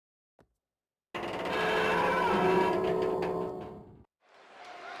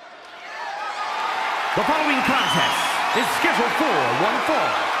The following contest is scheduled for one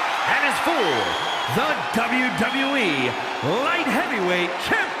fall and is for the WWE Light Heavyweight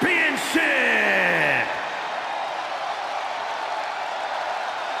Championship.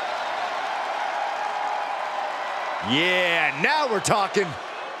 Yeah, now we're talking.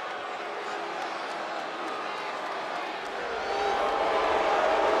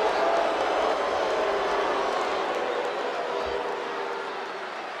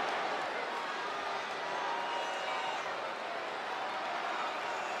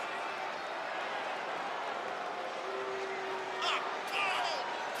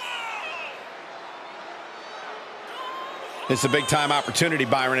 It's a big-time opportunity,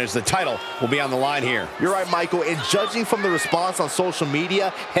 Byron, as the title will be on the line here. You're right, Michael, and judging from the response on social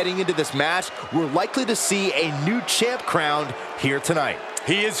media heading into this match, we're likely to see a new champ crowned here tonight.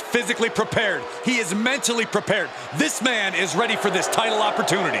 He is physically prepared. He is mentally prepared. This man is ready for this title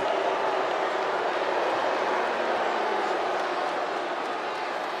opportunity.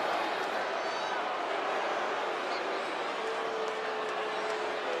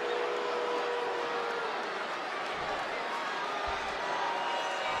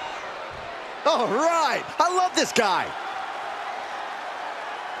 All right, I love this guy.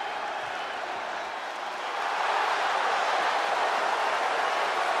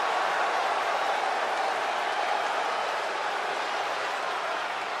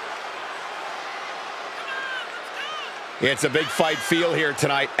 It's a big fight feel here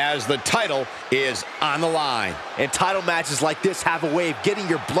tonight as the title is on the line. And title matches like this have a way of getting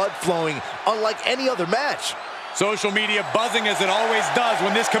your blood flowing unlike any other match. Social media buzzing as it always does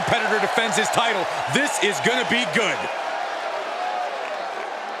when this competitor defends his title. This is gonna be good.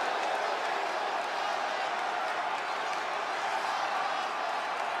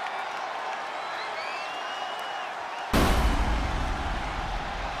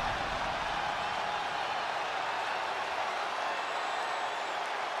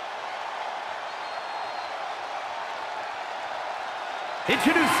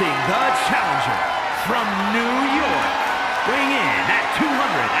 Introducing the challenger from New York, weighing in at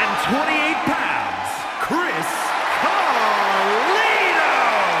 228 pounds, Candido!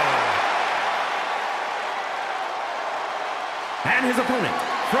 And his opponent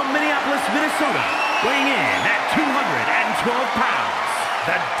from Minneapolis, Minnesota, weighing in at 212 pounds,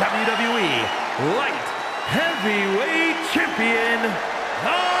 the WWE Light Heavyweight Champion,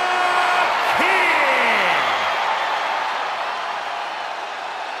 the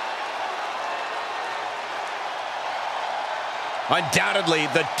Undoubtedly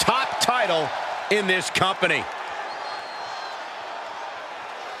the top title in this company.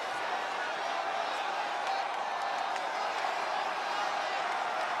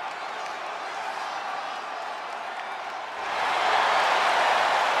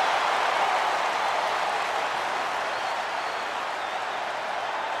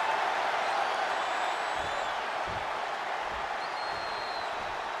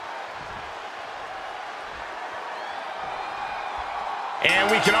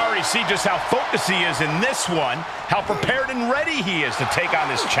 And we can already see just how focused he is in this one, how prepared and ready he is to take on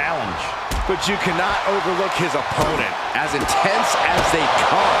this challenge. But you cannot overlook his opponent, as intense as they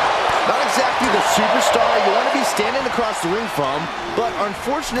come. Not exactly the superstar you want to be standing across the ring from, but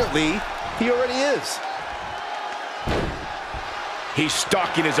unfortunately, he already is. He's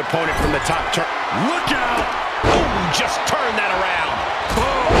stalking his opponent from the top turn. Look out! Boom! Just turn that around.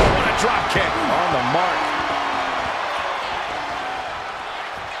 Boom! What a drop kick. On the mark.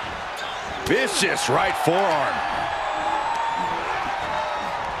 Vicious right forearm.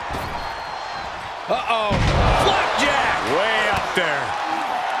 Uh-oh. Flapjack! Way up there.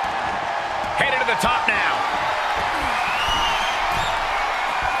 Headed to the top now.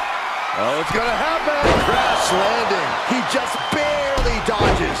 Oh, it's gonna happen. Crash landing. He just barely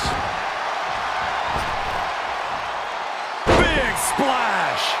dodges. Big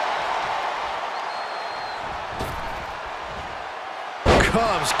splash.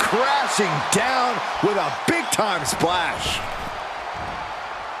 Comes crashing down with a big-time splash.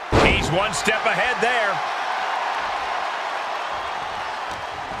 He's one step ahead there.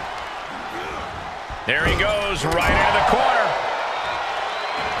 There he goes, right into the corner.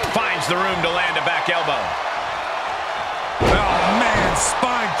 Finds the room to land a back elbow. Oh, man,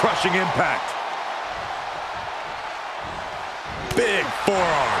 spine-crushing impact. Big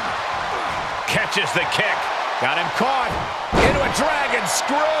forearm. Catches the kick. Got him caught. Into a dragon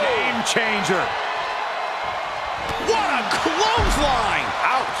screw. Game changer. What a clothesline.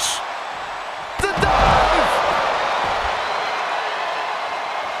 Ouch. The dive.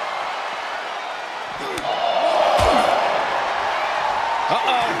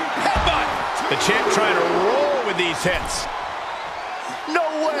 Uh-oh. Headbutt. The champ trying to roll with these hits. No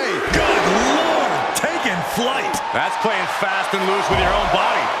way! Good Lord, taking flight. That's playing fast and loose with your own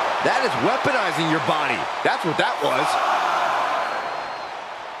body. That is weaponizing your body. That's what that was.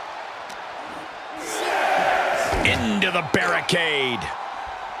 Into the barricade.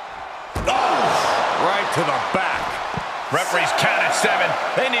 Oh, right to the back. Referee's count at 7.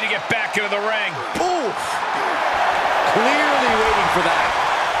 They need to get back into the ring. Oof. Clearly waiting for that.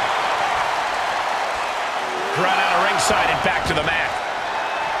 Drawn out of ringside and back to the mat.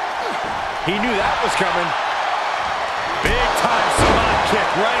 He knew that was coming. Big time Samoan kick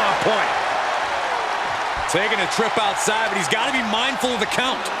right on point. Taking a trip outside, but he's got to be mindful of the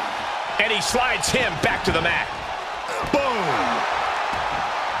count. And he slides him back to the mat. Boom.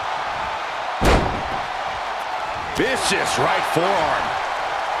 Vicious right forearm.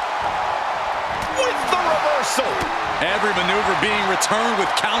 With the reversal. Every maneuver being returned with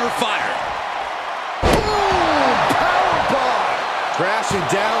counter fire. Boom! Powerbomb! Crashing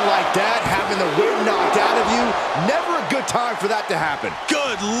down like that, having the wind knocked out of you. Never a good time for that to happen.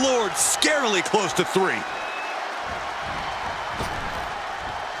 Good Lord, scarily close to 3.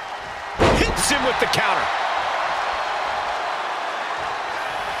 Hits him with the counter.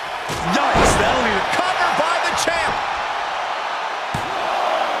 Yikes, that'll need a Cover by the champ.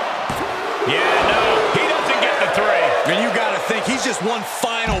 Yeah, no, he doesn't get the 3. I mean, you got to think he's just one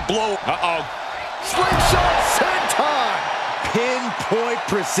final blow. Uh-oh. Slingshot senton. Pinpoint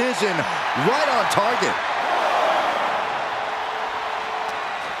precision, right on target.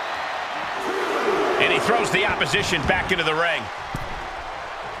 And he throws the opposition back into the ring.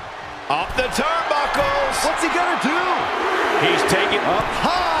 Up the turnbuckles. What's he gonna do? He's taking Up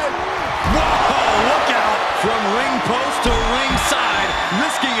high. Whoa, look out. From ring post to ringside,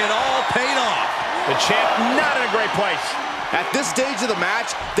 risking it all paid off. the champ not in a great place. At this stage of the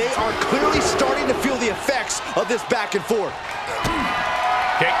match, they are clearly starting to feel the effects of this back and forth.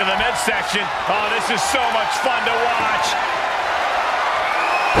 Kick to the midsection. Oh, this is so much fun to watch.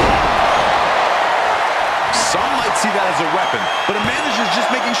 Some might see that as a weapon, but a manager's just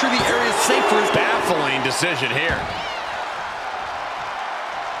making sure the area is safe for his... Baffling decision here.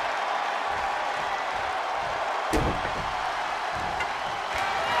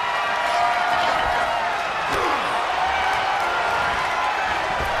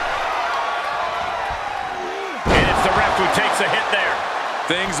 And it's the ref who takes a hit there.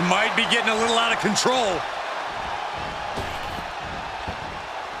 Things might be getting a little out of control.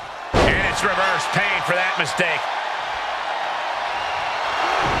 And it's reverse pain for that mistake.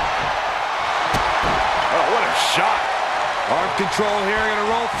 Oh, what a shot. Arm control here,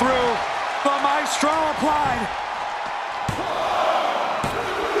 gonna roll through. The maestro applied.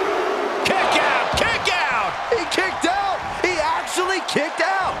 Kick out! Kick out! He kicked out. He actually kicked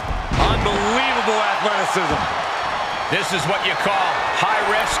out. Unbelievable athleticism. This is what you call high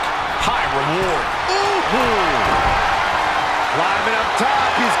risk, high reward. Ooh. Climbing up top.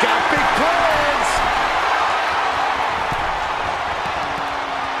 He's got big plans.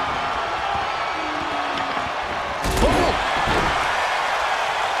 Boom.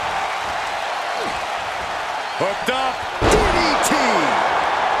 Hooked up. DDT.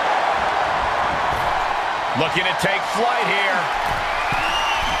 Looking to take flight here.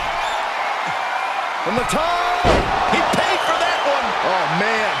 From the top. He paid for that one. Oh,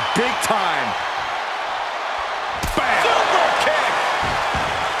 man. Big time. Bam. Super kick.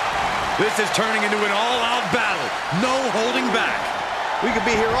 This is turning into an all-out battle. No holding back. We could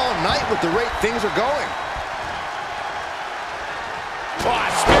be here all night with the rate things are going. Oh,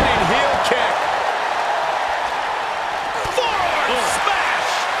 a spinning heel kick. Forward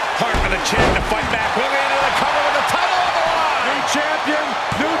smash. Hard for the champ to fight back. Moving into the cover with the title on the line. New champion.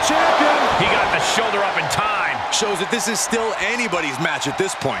 New champion. He got the shoulder up in time. Shows that this is still anybody's match at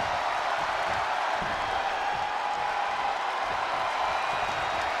this point.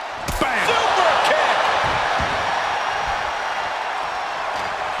 Bam. Super kick.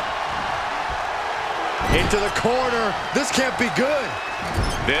 Into the corner. This can't be good.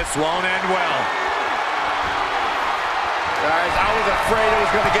 This won't end well. Guys, I was afraid it was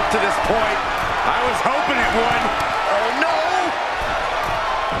going to get to this point. I was hoping it would. Oh, no.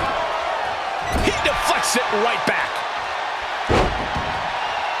 He deflects it right back.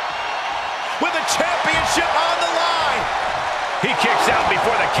 With the championship on the line. He kicks out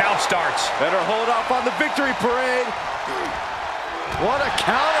before the count starts. Better hold off on the victory parade. What a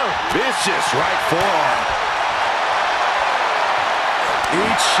counter. Vicious right forearm.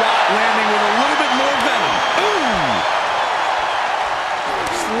 Each shot landing with a little bit more venom. Ooh.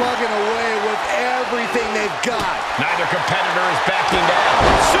 Slugging away with everything they've got. Neither competitor is backing down.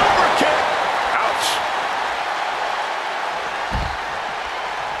 Super kick. match.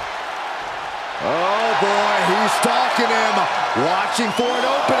 Oh, boy, he's stalking him, watching for an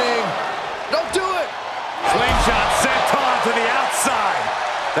opening. Don't do it. Slingshot senton to the outside.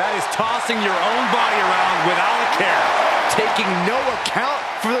 That is tossing your own body around without a care. Taking no account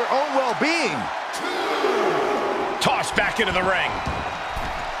for their own well-being. Tossed back into the ring.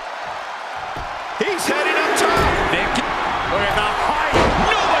 He's heading up top. Look at the height.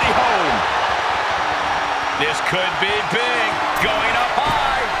 Nobody home. This could be big. Going up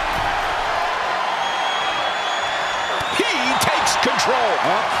high. He takes control.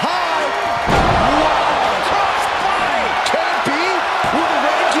 Up high. Wow. Crossbody. Can it be? Will the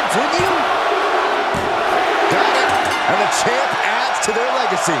reign continue? Got it. And the champ adds to their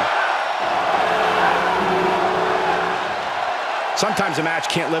legacy. Sometimes a match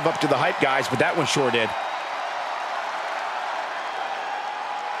can't live up to the hype, guys, but that one sure did.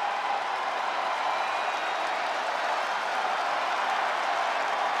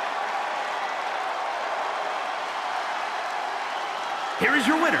 Here is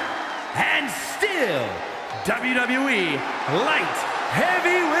your winner, and still WWE Light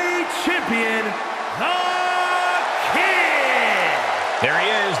Heavyweight Champion, The Kid. There he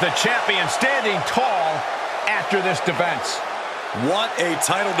is, the champion, standing tall after this defense. What a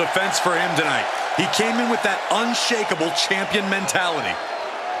title defense for him tonight. He came in with that unshakable champion mentality.